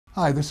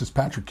Hi, this is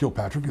Patrick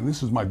Kilpatrick, and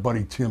this is my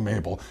buddy Tim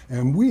Abell,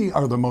 and we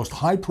are the most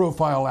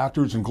high-profile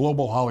actors in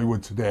global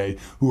Hollywood today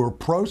who are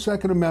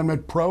pro-Second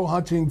Amendment,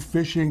 pro-hunting,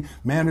 fishing,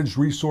 managed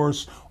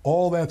resource,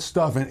 all that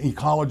stuff, and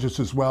ecologists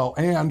as well,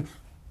 and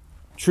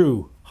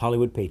true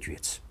Hollywood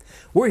patriots.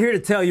 We're here to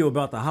tell you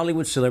about the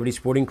Hollywood Celebrity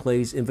Sporting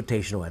Clays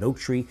Invitational at Oak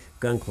Tree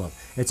Gun Club.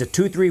 It's at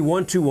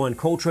 23121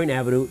 Coltrane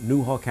Avenue,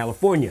 Newhall,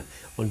 California,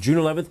 on June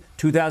 11th,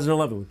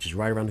 2011, which is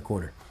right around the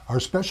corner.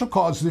 Our special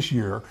cause this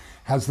year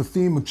has the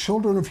theme of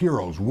Children of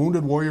Heroes,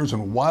 Wounded Warriors,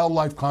 and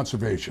Wildlife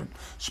Conservation.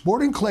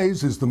 Sporting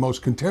Clays is the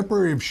most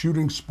contemporary of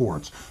shooting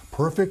sports,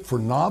 perfect for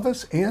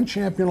novice and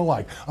champion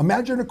alike.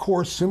 Imagine a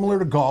course similar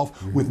to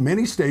golf with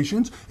many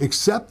stations,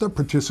 except the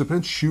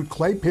participants shoot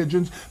clay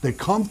pigeons that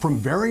come from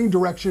varying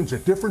directions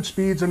at different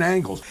speeds and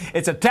angles.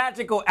 It's a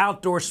tactical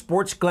outdoor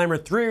sports glamour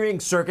three-ring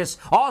circus,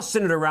 all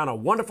centered around a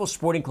wonderful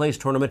Sporting Clays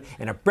tournament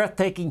in a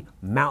breathtaking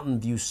mountain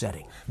view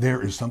setting.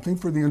 There is something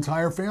for the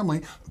entire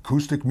family.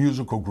 Acoustic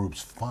musical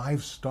groups,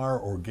 five-star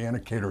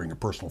organic catering, a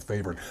personal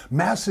favorite,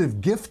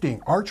 massive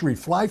gifting, archery,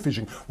 fly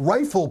fishing,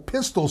 rifle,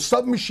 pistol,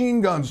 submachine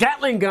guns.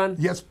 Gatling gun.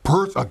 Yes,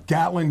 a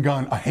Gatling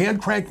gun, a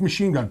hand-cranked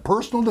machine gun,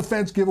 personal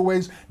defense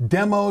giveaways,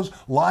 demos,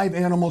 live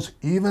animals,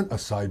 even a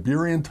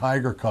Siberian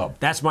tiger cub.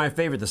 That's my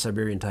favorite, the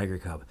Siberian tiger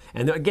cub.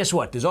 And guess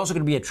what? There's also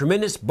going to be a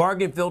tremendous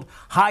bargain-filled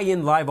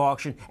high-end live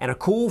auction and a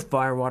cool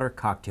firewater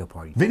cocktail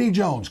party. Vinnie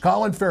Jones,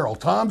 Colin Farrell,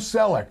 Tom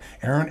Selleck,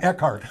 Aaron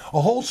Eckhart,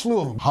 a whole slew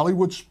of them.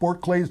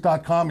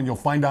 HollywoodSportClays.com, and you'll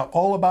find out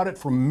all about it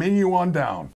from menu on down.